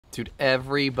Dude,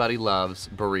 everybody loves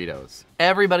burritos.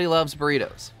 Everybody loves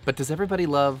burritos. But does everybody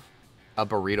love a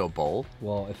burrito bowl?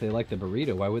 Well, if they like the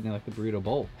burrito, why wouldn't they like the burrito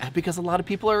bowl? Because a lot of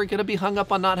people are gonna be hung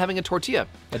up on not having a tortilla.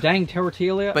 A dang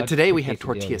tortilla? But today we have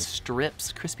tortilla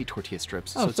strips, crispy tortilla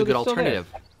strips, so it's a good alternative.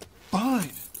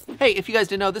 Fine. Hey, if you guys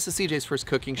didn't know, this is CJ's first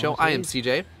cooking show. I am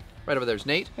CJ. Right over there's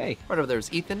Nate. Hey. Right over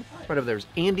there's Ethan. Right over there's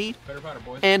Andy.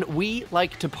 And we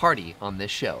like to party on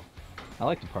this show. I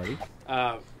like to party.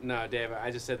 No, Dave,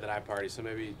 I just said that I party, so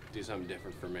maybe do something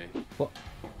different for me. Well,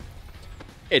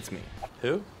 It's me.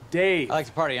 Who? Dave. I like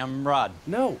to party. I'm Rod.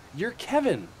 No, you're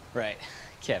Kevin. Right.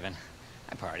 Kevin.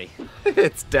 I party.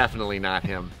 It's definitely not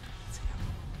him.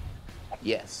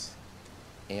 Yes.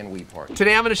 And we party.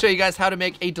 Today I'm gonna show you guys how to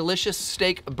make a delicious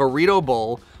steak burrito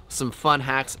bowl. Some fun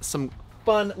hacks, some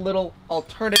fun little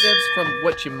alternatives from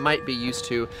what you might be used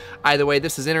to. Either way,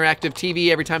 this is interactive TV.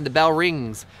 Every time the bell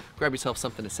rings, grab yourself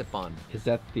something to sip on. is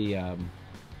that the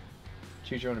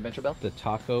Choose your own adventure bell? the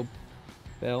Taco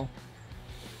Bell?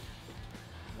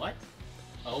 What?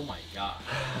 Oh my god.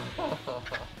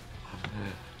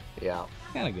 Yeah.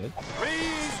 Kind of good.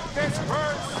 Please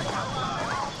disperse.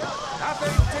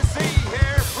 Nothing to see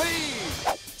here,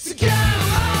 please. So come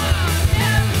on,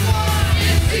 everyone,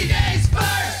 it's CJ's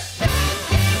first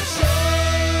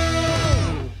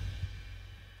show.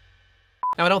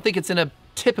 Now I don't think it's in a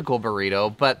typical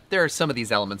burrito, but there are some of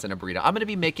these elements in a burrito. I'm gonna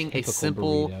be making a Typical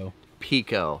simple burrito.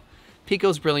 pico.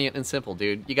 Pico's brilliant and simple,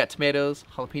 dude. You got tomatoes,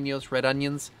 jalapenos, red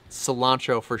onions,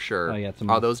 cilantro for sure. Oh, yeah,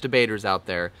 All those debaters out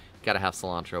there, gotta have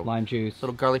cilantro. Lime juice.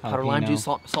 Little garlic powder, lime jalapeno. juice,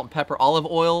 salt and pepper, olive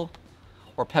oil,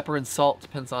 or pepper and salt,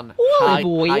 depends on how you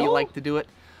oil? like to do it.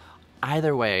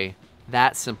 Either way,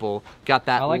 that simple. Got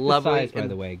that I like lovely, the size, by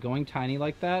the way. Going tiny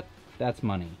like that, that's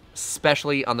money.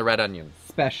 especially on the red onion.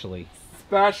 Especially.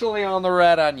 Especially on the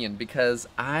red onion, because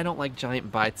I don't like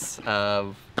giant bites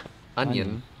of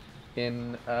onion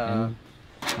in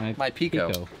my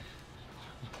pico.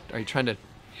 Are you trying to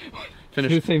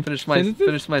finish my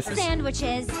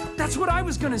Sandwiches. That's what I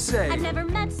was gonna say. I've never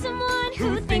met someone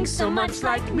who thinks so much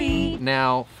like me.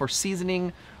 Now, for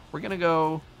seasoning, we're gonna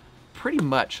go pretty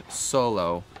much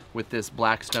solo with this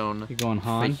Blackstone. You going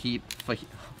Han? You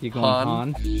going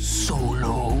Han? Han?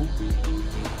 Solo.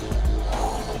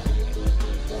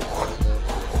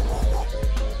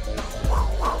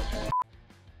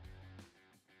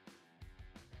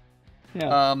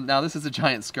 Yeah. Now this is a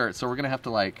giant skirt, so we're gonna have to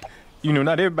like. You know,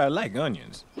 not everybody like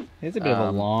onions. It's a bit of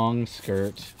a long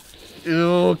skirt.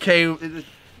 Okay,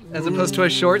 as opposed to a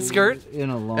short skirt In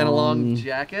a long. and a long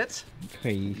jacket.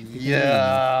 Crazy.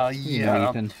 Yeah, You know,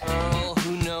 Ethan.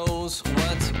 Who knows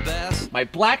what's best? My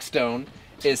Blackstone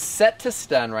is set to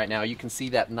stun right now. You can see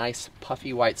that nice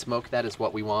puffy white smoke. That is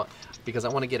what we want because I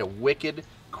want to get a wicked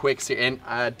quick sear and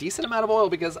a decent amount of oil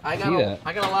because I got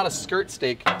a lot of skirt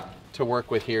steak to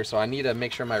work with here, so I need to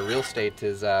make sure my real steak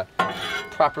is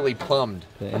properly plumbed.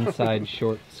 The inside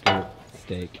short skirt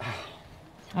steak.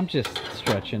 I'm just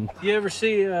stretching. You ever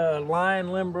see a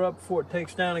lion limber up before it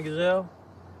takes down a gazelle?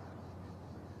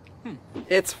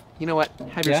 It's, you know what?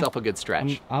 Have Yeah? yourself a good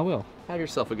stretch. I will. Have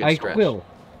yourself a good I stretch. will.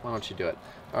 Why don't you do it?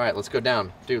 All right, let's go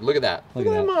down. Dude, look at that. Look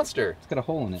at that that. monster. It's got a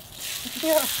hole in it.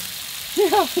 Yeah.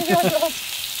 Yeah, it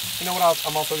does. You know what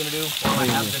I'm also going to do while I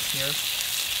have this here?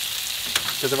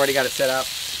 Because I've already got it set up.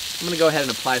 I'm going to go ahead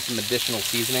and apply some additional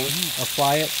seasoning.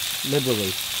 Apply it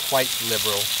liberally. Quite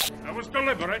liberal. It was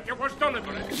deliberate. It was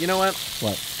deliberate. You know what?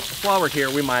 What? While we're here,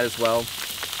 we might as well.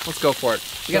 Let's go for it.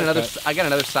 I got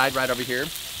another side right over here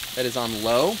that is on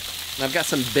low. And I've got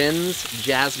some Ben's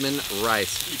jasmine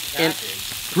rice. And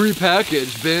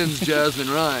pre-packaged Ben's jasmine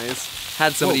rice.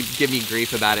 Had somebody give me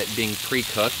grief about it being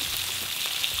pre-cooked.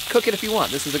 Cook it if you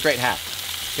want. This is a great hack.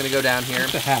 It's gonna go down here.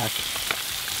 It's a hack.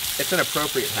 It's an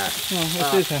appropriate hack.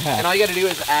 Well, it is a hack. And all you gotta do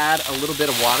is add a little bit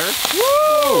of water.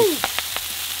 Woo!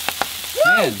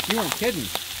 Man, you weren't kidding.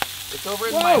 It's over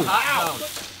in my hot zone.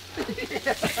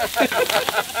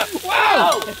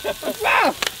 Wow!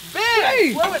 Wow! Ben,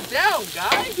 Hey! slow it down,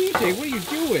 guy. DJ, what are you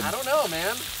doing? I don't know,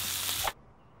 man.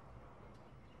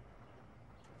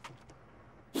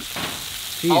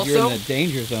 Jeez, you're Also- in the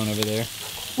danger zone over there.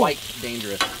 Quite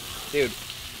dangerous. Dude,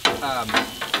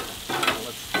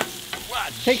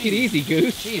 Take it easy,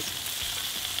 Goose. jeez.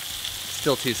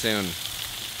 Still too soon.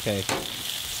 Okay.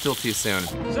 Still too soon.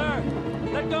 Sir,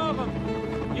 let go of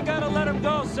him. You gotta let him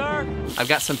go, sir. I've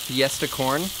got some Fiesta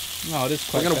corn. Oh, it is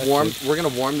quite We're gonna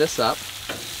warm this up.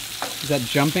 Is that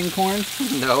jumping corn?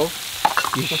 No.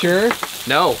 You sure?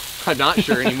 No, I'm not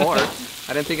sure anymore.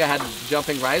 I didn't think I had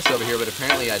jumping rice over here, but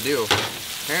apparently I do.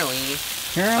 Apparently.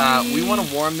 We want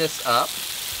to warm this up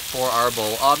for our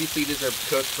bowl. Obviously these are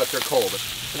cooked, but they're cold.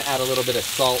 I'm gonna add a little bit of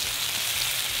salt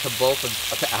to both of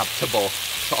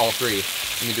to all three.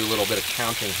 Let me do a little bit of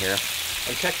counting here.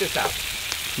 And check this out.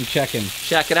 I'm checking.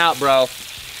 Check it out, bro.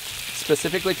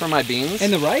 Specifically for my beans.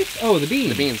 And the rice? Oh, the beans.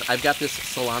 The beans. I've got this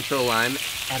cilantro lime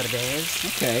herbes.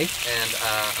 Okay. And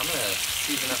I'm gonna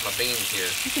season up my beans here.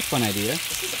 That's a fun idea.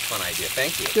 This is a fun idea.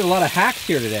 Thank you. Did a lot of hacks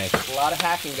here today. A lot of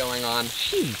hacking going on.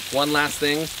 Jeez. One last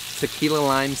thing. Tequila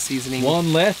lime seasoning.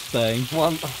 One less thing.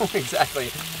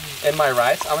 Exactly. And my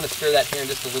rice. I'm gonna stir that here in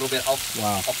just a little bit. I'll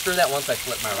stir that once I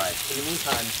flip my rice. In the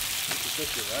meantime, Flip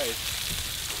your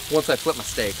rice. once I flip my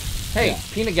steak. Hey, Yeah.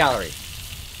 Peanut Gallery.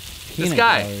 Peanut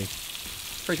guy. gallery.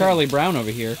 Freaking Charlie Brown over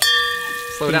here.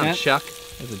 Slow down, Peanut? Chuck.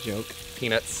 That's a joke.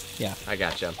 Peanuts. Yeah. I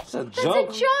gotcha. It's a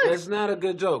joke. It's not a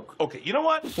good joke. Okay, you know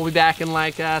what? We'll be back in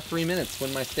like 3 minutes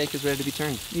when my steak is ready to be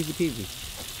turned. Easy peasy.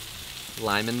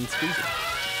 Lime and squeezy.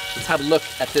 Let's have a look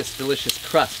at this delicious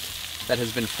crust that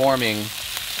has been forming.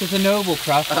 It's a noble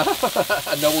crust.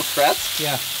 A noble crust?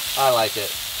 Yeah. I like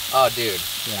it. Oh, dude,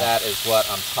 Yeah. that is what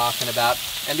I'm talking about.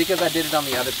 And because I did it on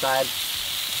the other side,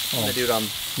 I'm gonna do it on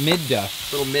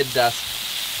Mid-dust. little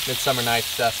mid-dust, midsummer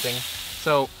night's dusting.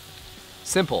 So,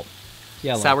 simple.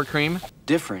 Yellow. Sour cream,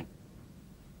 Different.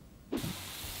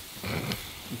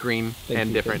 green, Thank and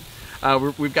you, different.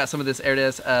 We've got some of this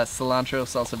Herdez cilantro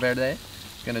salsa verde.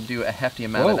 Gonna do a hefty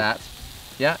amount Whoa. of that.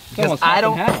 Yeah, because almost I half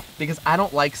don't and half. because I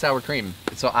don't like sour cream.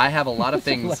 So I have a lot of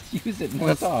things. Let's use it in the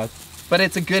Let's- sauce. But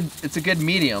it's a good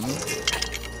medium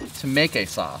to make a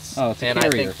sauce. Oh, it's a and I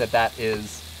carrier. think that that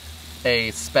is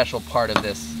a special part of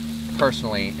this,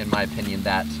 personally, in my opinion.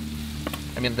 That,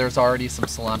 I mean, there's already some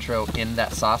cilantro in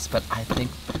that sauce, but I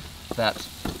think that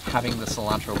having the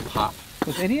cilantro pop.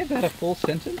 Was any of that a full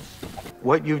sentence?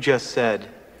 What you just said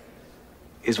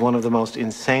is one of the most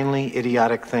insanely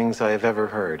idiotic things I have ever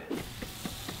heard.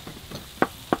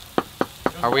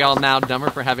 Are we all now dumber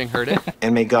for having heard it?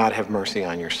 And may God have mercy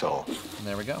on your soul. And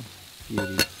there we go.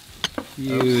 Beauty.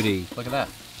 Beauty. Look at that.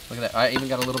 Look at that. I even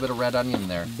got a little bit of red onion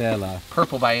there. Bella.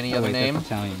 Purple by any Oh, other wait, name. that's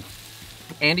Italian.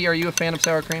 Andy, are you a fan of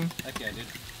sour cream? Heck yeah, dude.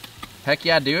 Heck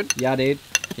yeah, dude. Yeah, dude.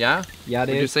 Yeah? Yeah,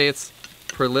 Would you dude. say it's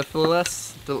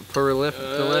proliferous? Delicious?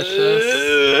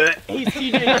 Hey,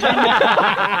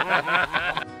 CJ.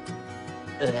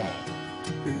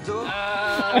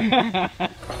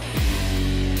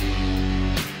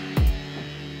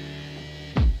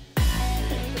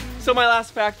 So my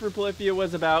last fact for Polyphia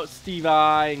was about Steve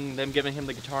I and them giving him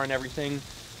the guitar and everything.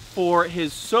 For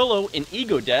his solo in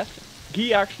Ego Death,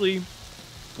 he actually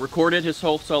recorded his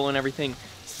whole solo and everything,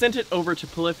 sent it over to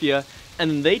Polyphia, and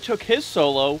then they took his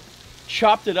solo,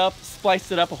 chopped it up,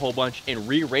 spliced it up a whole bunch, and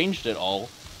rearranged it all.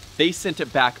 They sent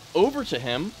it back over to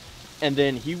him, and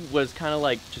then he was kind of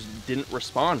like, just didn't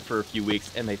respond for a few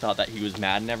weeks, and they thought that he was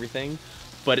mad and everything.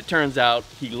 But it turns out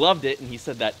he loved it, and he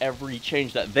said that every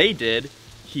change that they did,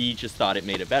 he just thought it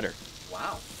made it better.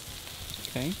 Wow.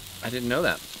 Okay. I didn't know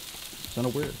that. It's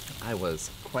unaware. I was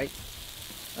quite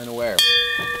unaware.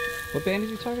 What band are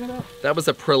you talking about? That was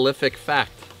a prolific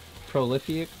fact.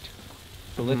 Prolific.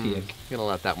 Prolific. I'm gonna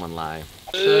let that one lie.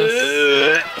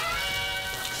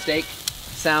 Steak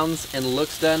sounds and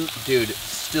looks done. Dude,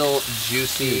 still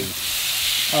juicy.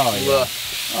 Oh, yeah. Look,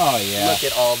 Oh, yeah. look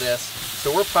at all this.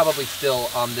 So we're probably still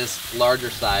on this larger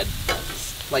side.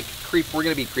 Like we're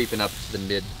gonna be creeping up to the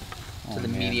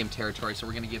man. medium territory. So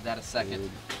we're gonna give that a second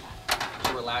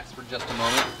to relax for just a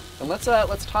moment. And let's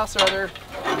toss our other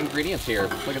ingredients here.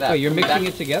 Look at that. Oh, you're Coming mixing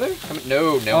back- it together?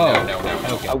 No.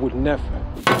 Okay. I would never.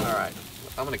 All right.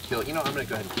 I'm gonna kill. You know, I'm gonna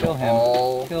go ahead and Kill him.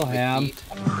 all Kill the him. heat.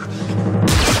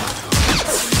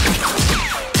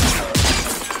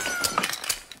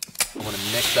 I want to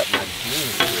mix up my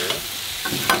beans here.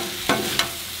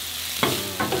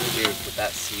 Dude, with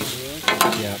that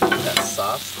seasoning, Yeah. that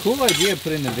sauce. Cool idea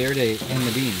putting the verde in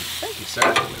the beans. Thank you, sir.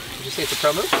 Did you say it's a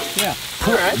pro move? Yeah.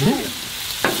 All right.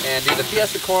 And do the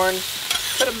fiesta corn.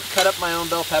 Cut up my own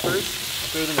bell peppers.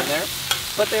 Throw them in there.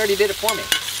 But they already did it for me.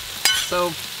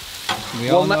 So We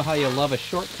Well, all know no- how you love a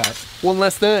shortcut. one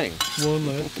less thing. One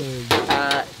last thing.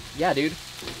 Yeah, dude.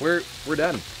 We're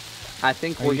done. I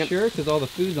think Are we're you gonna. sure? Because all the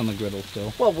food's on the griddle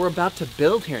still. Well, we're about to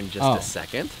build here in just Oh. a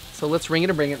second. So let's ring it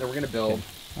and bring it. Then we're gonna build, Okay.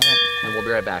 All right. and we'll be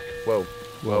right back. Whoa.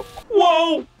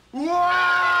 Whoa.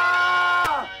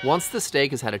 Once the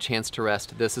steak has had a chance to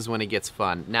rest, this is when it gets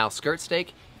fun. Now, skirt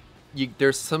steak,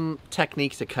 there's some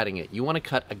technique to cutting it. You want to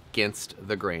cut against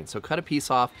the grain. So cut a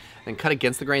piece off and cut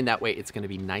against the grain. That way it's going to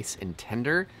be nice and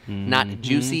tender. Not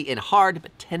juicy and hard,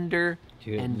 but tender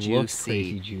Dude, and it juicy. looks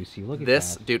crazy juicy. Look at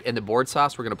This, that. dude, and the board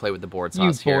sauce, we're going to play with the board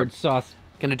You sauce here. board sauce.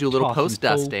 Gonna do a little toss and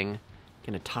post-dusting.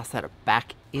 Gonna toss that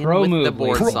back in Pro with the move, board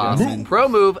ladies and sauce. gentlemen. Pro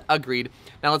move, agreed.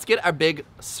 Now let's get our big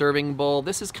serving bowl.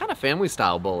 This is kind of family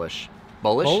style bowlish.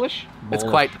 Bowlish? Bowlish? It's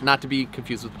Bowlish. quite not to be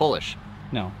confused with Polish.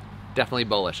 No. Definitely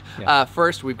Bowlish. Yeah.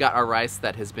 First, we've got our rice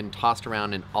that has been tossed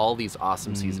around in all these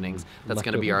awesome seasonings. That's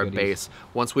going to be our leftover goodies. base.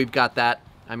 Once we've got that,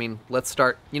 I mean, let's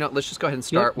start, let's just go ahead and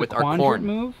start the with our quadrant corn.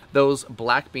 move? Those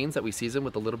black beans that we season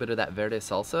with a little bit of that verde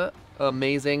salsa,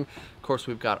 amazing. Of course,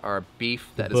 we've got our beef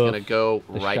that is going to go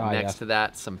The right shaya. next to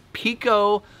that. Some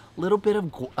pico, little bit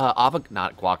of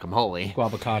not guacamole.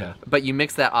 Guavocado. But you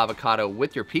mix that avocado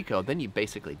with your pico, then you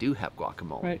basically do have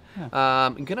guacamole. Right,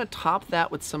 I'm gonna top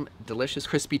that with some delicious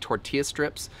crispy tortilla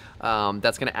strips.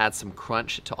 That's gonna add some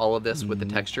crunch to all of this with the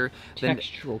texture.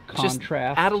 Textural Just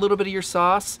contrast. add a little bit of your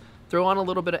sauce, throw on a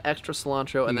little bit of extra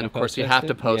cilantro, and then of course you have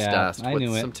to post dust I with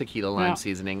knew it. some tequila lime Yeah.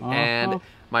 seasoning. Uh-huh. And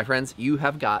my friends, you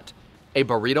have got a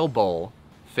burrito bowl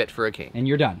fit for a king. And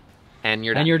you're done. And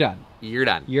you're done. And you're done. You're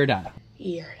done. You're done.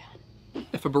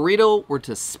 If a burrito were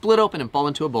to split open and fall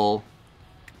into a bowl,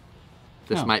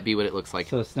 this Oh. might be what it looks like.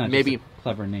 So it's not maybe just a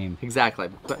clever name. exactly,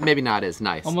 but maybe not as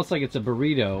nice. Almost like it's a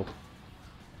burrito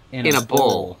in in a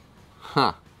bowl.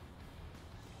 Huh.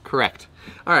 Correct.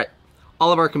 All right.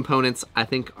 All of our components, I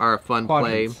think, are a fun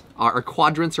Quadrants. play. Our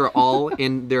quadrants are all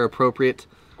in their appropriate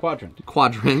Quadrant.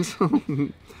 quadrants.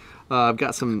 I've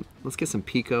got some. Let's get some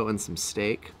pico and some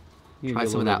steak. You Try get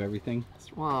a some of little that. of everything.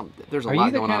 Well, there's a Are lot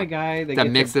you the going kind on. of guy that that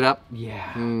gets mix a- it up?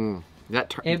 Yeah.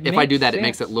 If It I do makes that, it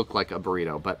makes it sense. look like a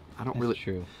burrito, but I don't That's really.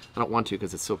 true. I don't want to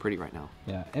because it's so pretty right now.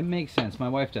 Yeah, it makes sense. My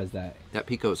wife does that. That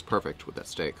pico is perfect with that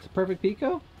steak. It's a perfect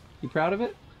pico? You proud of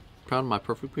it? Proud of my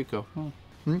perfect pico.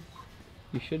 You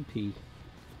should pee.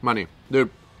 Money, dude.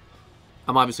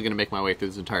 I'm obviously gonna make my way through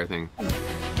this entire thing.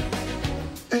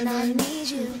 And I need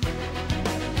you.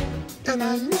 And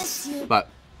I miss you. But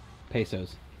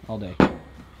Pesos. All day.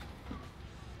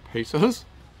 pesos?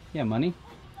 Yeah, money.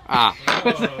 Ah,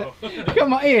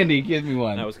 Come on, Andy, give me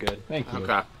one. That was good. Thank you.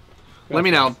 okay. Let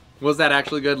me know. Was that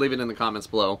actually good? Leave it in the comments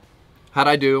below. How'd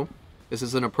I do? Is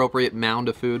this an appropriate mound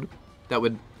of food that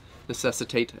would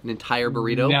necessitate an entire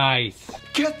burrito? Nice.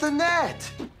 Get the net!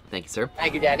 Thank you, sir.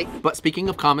 Thank you, Daddy. But speaking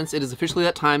of comments, it is officially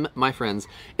that time, my friends.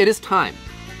 It is time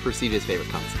for CJ's favorite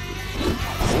comments.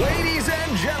 Ladies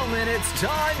and gentlemen, it's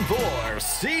time for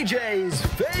CJ's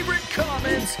favorite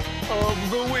comments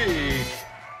of the week.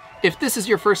 If this is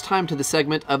your first time to the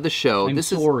segment of the show, I'm this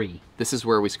sorry. is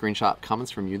where we screenshot comments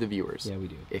from you, the viewers. Yeah, we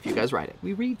do. If you guys write it.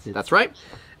 We read it. That's right.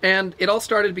 And it all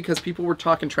started because people were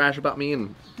talking trash about me,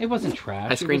 and It wasn't trash. I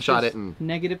was screenshot just it and-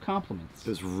 negative compliments. it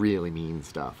was really mean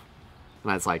stuff.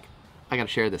 And I was like, I gotta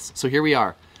share this. So here we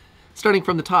are. Starting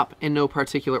from the top, in no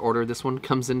particular order, this one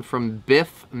comes in from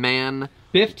Biff Man.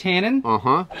 Biff Tannen?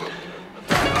 Uh-huh.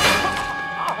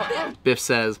 Biff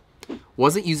says,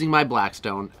 wasn't using my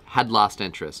Blackstone, had lost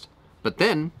interest. But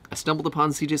then, I stumbled upon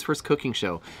CJ's first cooking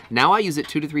show. Now I use it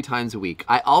 2 to 3 times a week.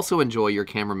 I also enjoy your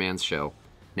cameraman's show.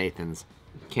 Nathan's.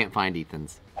 Can't find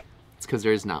Ethan's. It's because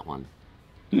there is not one.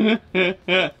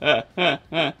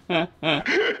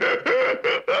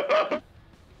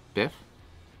 Biff?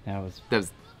 That was That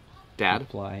was Dad?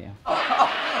 fly. Yeah.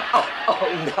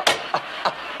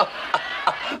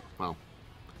 Well,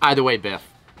 either way, Biff.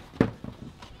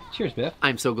 Cheers, Biff.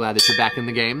 I'm so glad that you're back in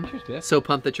the game. Cheers, Biff. So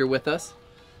pumped that you're with us.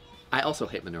 I also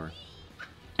hate manure.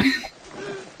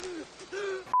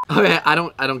 Okay, I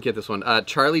don't get this one.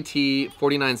 Charlie T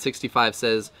 4965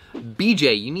 says,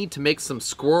 BJ, you need to make some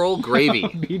squirrel gravy.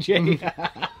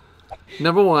 BJ.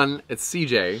 Number 1, it's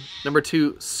CJ. Number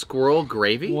 2, squirrel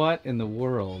gravy. What in the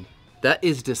world? That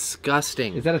is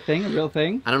disgusting. Is that a thing? A real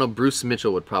thing? I don't know. Bruce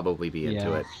Mitchell would probably be into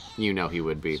Yeah. it. You know he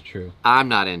would be. It's true. I'm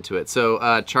not into it.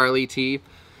 So Charlie T,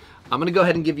 I'm gonna go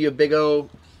ahead and give you a big O.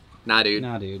 Nah, dude.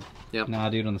 Nah, dude. Yep. Nah,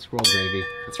 dude, on the squirrel gravy.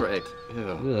 That's right. Ew.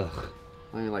 Ugh. I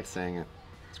don't even like saying it.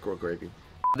 Squirrel gravy.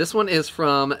 This one is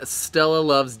from Stella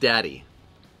Loves Daddy.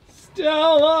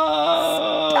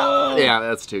 Stella! Yeah,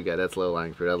 that's too good. That's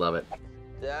low-lying fruit. I love it.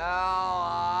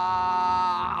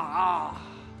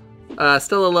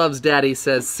 Stella Loves Daddy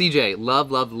says, CJ,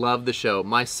 love, love, love the show.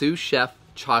 My sous chef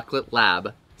chocolate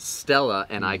lab, Stella,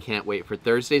 and I can't wait for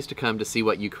Thursdays to come to see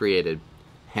what you created.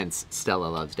 Hence, Stella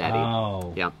Loves Daddy.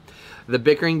 Oh. Yeah. The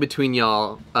bickering between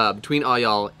y'all, between all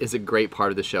y'all, is a great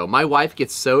part of the show. My wife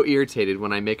gets so irritated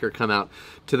when I make her come out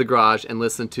to the garage and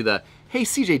listen to the "Hey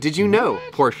CJ, did you know?"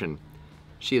 portion.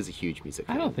 She is a huge music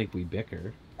fan. I don't think we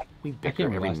bicker. We can't bicker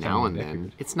remember every last time now we and then.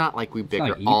 bickered. It's not like we It's bicker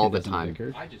not like all Ethan the doesn't time.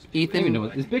 bicker. I Ethan, don't even know.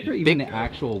 Is bicker even the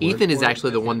actual word Ethan is for it?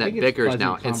 actually the one I that think it's bickers now.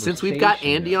 pleasant And since we've got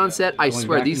conversation. Andy on set, I Going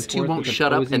swear back these and two forth won't with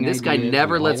shut up, opposing and this guy ideas,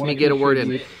 never we all lets me wanna get a word in.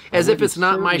 contribute, As and if we it's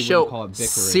not my certainly show. wouldn't call it bickering.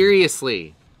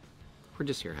 Seriously. We're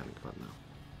just here having fun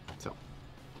now. So.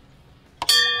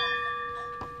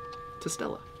 To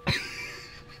Stella.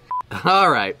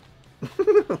 All right.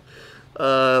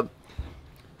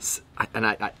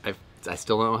 I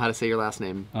still don't know how to say your last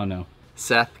name. Oh no.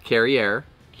 Seth Carrier.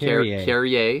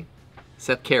 Carrier.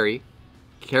 Seth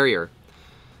Carrier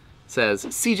says,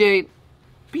 CJ,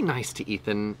 be nice to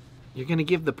Ethan. You're gonna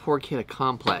give the poor kid a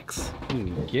complex. I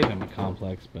didn't give him a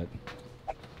complex, but...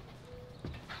 Do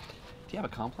you have a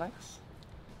complex?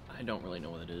 I don't really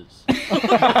know what it is.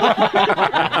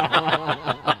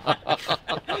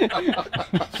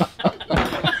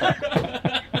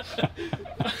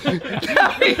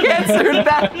 He answered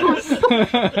that.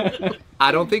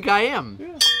 I don't think I am.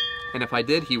 And if I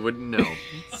did, he wouldn't know.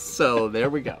 So there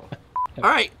we go. All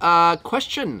right,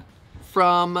 question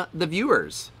from the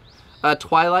viewers.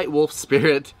 Twilight Wolf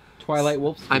Spirit. Twilight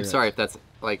Wolf Spirit. I'm sorry if that's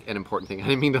like an important thing. I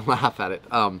didn't mean to laugh at it.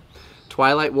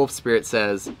 Twilight Wolf Spirit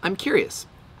says, I'm curious.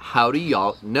 How do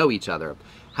y'all know each other?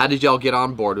 How did y'all get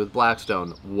on board with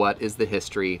Blackstone? What is the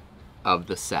history of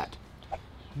the set?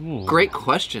 Ooh. Great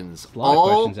questions. A lot of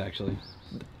questions, actually.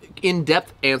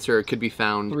 In-depth answer could be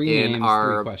found in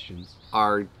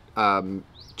our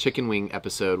chicken wing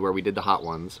episode where we did the hot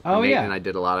ones. Oh, Nate yeah. and I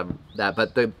did a lot of that.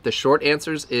 But the short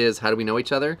answers is, how do we know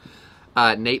each other?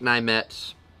 Nate and I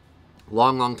met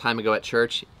long time ago at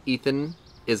church. Ethan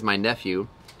is my nephew,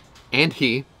 and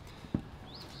he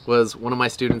was one of my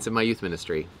students in my youth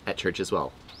ministry at church as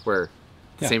well, where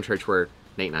the same church where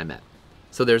Nate and I met.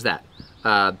 So there's that.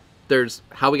 There's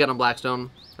how we got on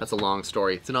Blackstone. That's a long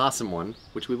story. It's an awesome one,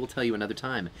 which we will tell you another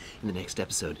time in the next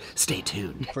episode. Stay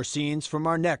tuned for scenes from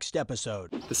our next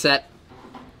episode. The set,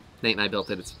 Nate and I built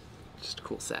it. It's just a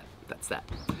cool set. That's that.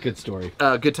 Good story.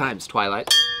 Good times.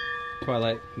 Twilight.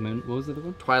 Twilight Moon. What was the other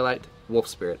one? Twilight Wolf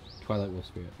Spirit. Twilight Wolf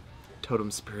Spirit.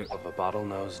 Totem Spirit of a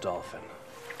bottlenose dolphin.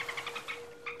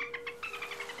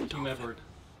 Team Edward.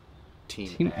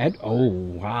 Team Ed. Oh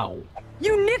wow.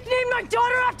 You nicknamed my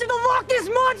daughter after the Loch Ness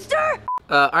Monster?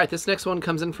 All right, this next one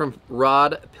comes in from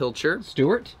Rod Pilcher.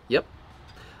 Stewart? Yep.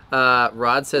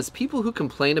 Rod says, people who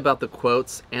complain about the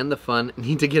quotes and the fun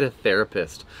need to get a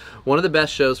therapist. One of the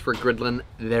best shows for griddling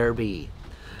there be.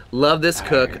 Love this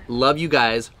cook. Love you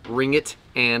guys. Ring it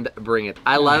and bring it.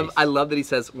 I love that he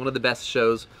says one of the best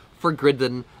shows for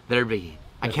griddling there be.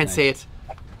 I can't say it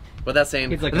without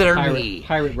saying It's like there a be.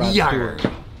 pirate Rod Yarr.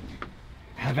 Stewart.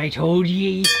 Have I told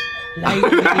ye?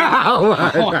 Lately, I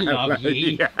love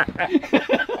ye.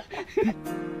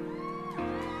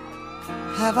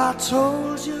 Have I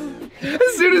told you?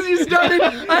 As soon as you started,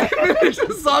 I finished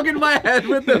the song in my head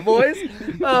with the voice.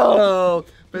 Oh,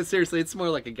 but seriously, it's more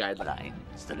like a guideline.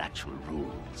 It's the natural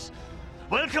rules.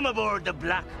 Welcome aboard the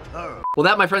Black Pearl. Well,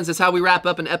 that, my friends, is how we wrap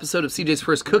up an episode of CJ's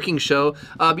First Cooking Show.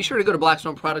 Be sure to go to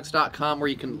blackstoneproducts.com where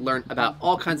you can learn about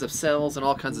all kinds of sales and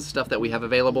all kinds of stuff that we have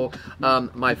available.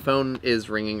 My phone is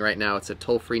ringing right now. It's a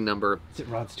toll-free number. Is it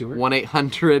Rod Stewart?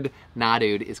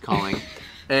 1-800-NAH-DUDE is calling.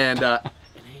 And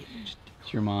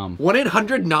it's your mom.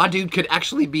 1-800-NAH-DUDE could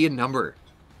actually be a number.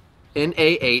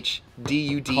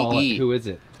 NAHDUDE. Call it. Who is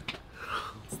it?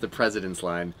 It's the president's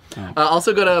line. Oh.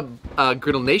 Also go to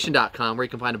griddlenation.com where you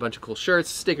can find a bunch of cool shirts,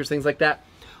 stickers, things like that.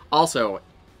 Also,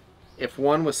 if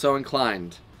one was so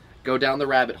inclined, go down the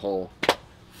rabbit hole,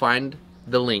 find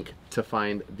the link to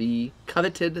find the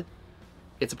coveted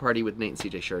It's a Party with Nate and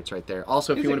CJ shirts right there.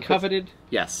 Also, if you want to coveted?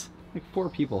 Yes. Like 4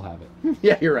 people have it.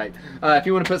 Yeah, you're right. If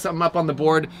you want to put something up on the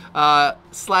board,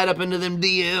 slide up into them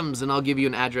DMs and I'll give you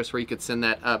an address where you could send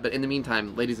that. But in the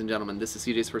meantime, ladies and gentlemen, this is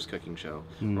CJ's First Cooking Show,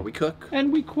 where we cook.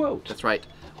 And we quote. That's right.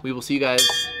 We will see you guys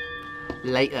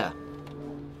later.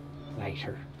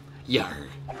 Later. Yar.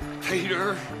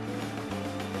 Peter.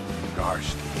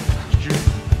 Gosh.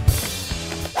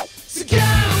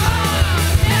 Together!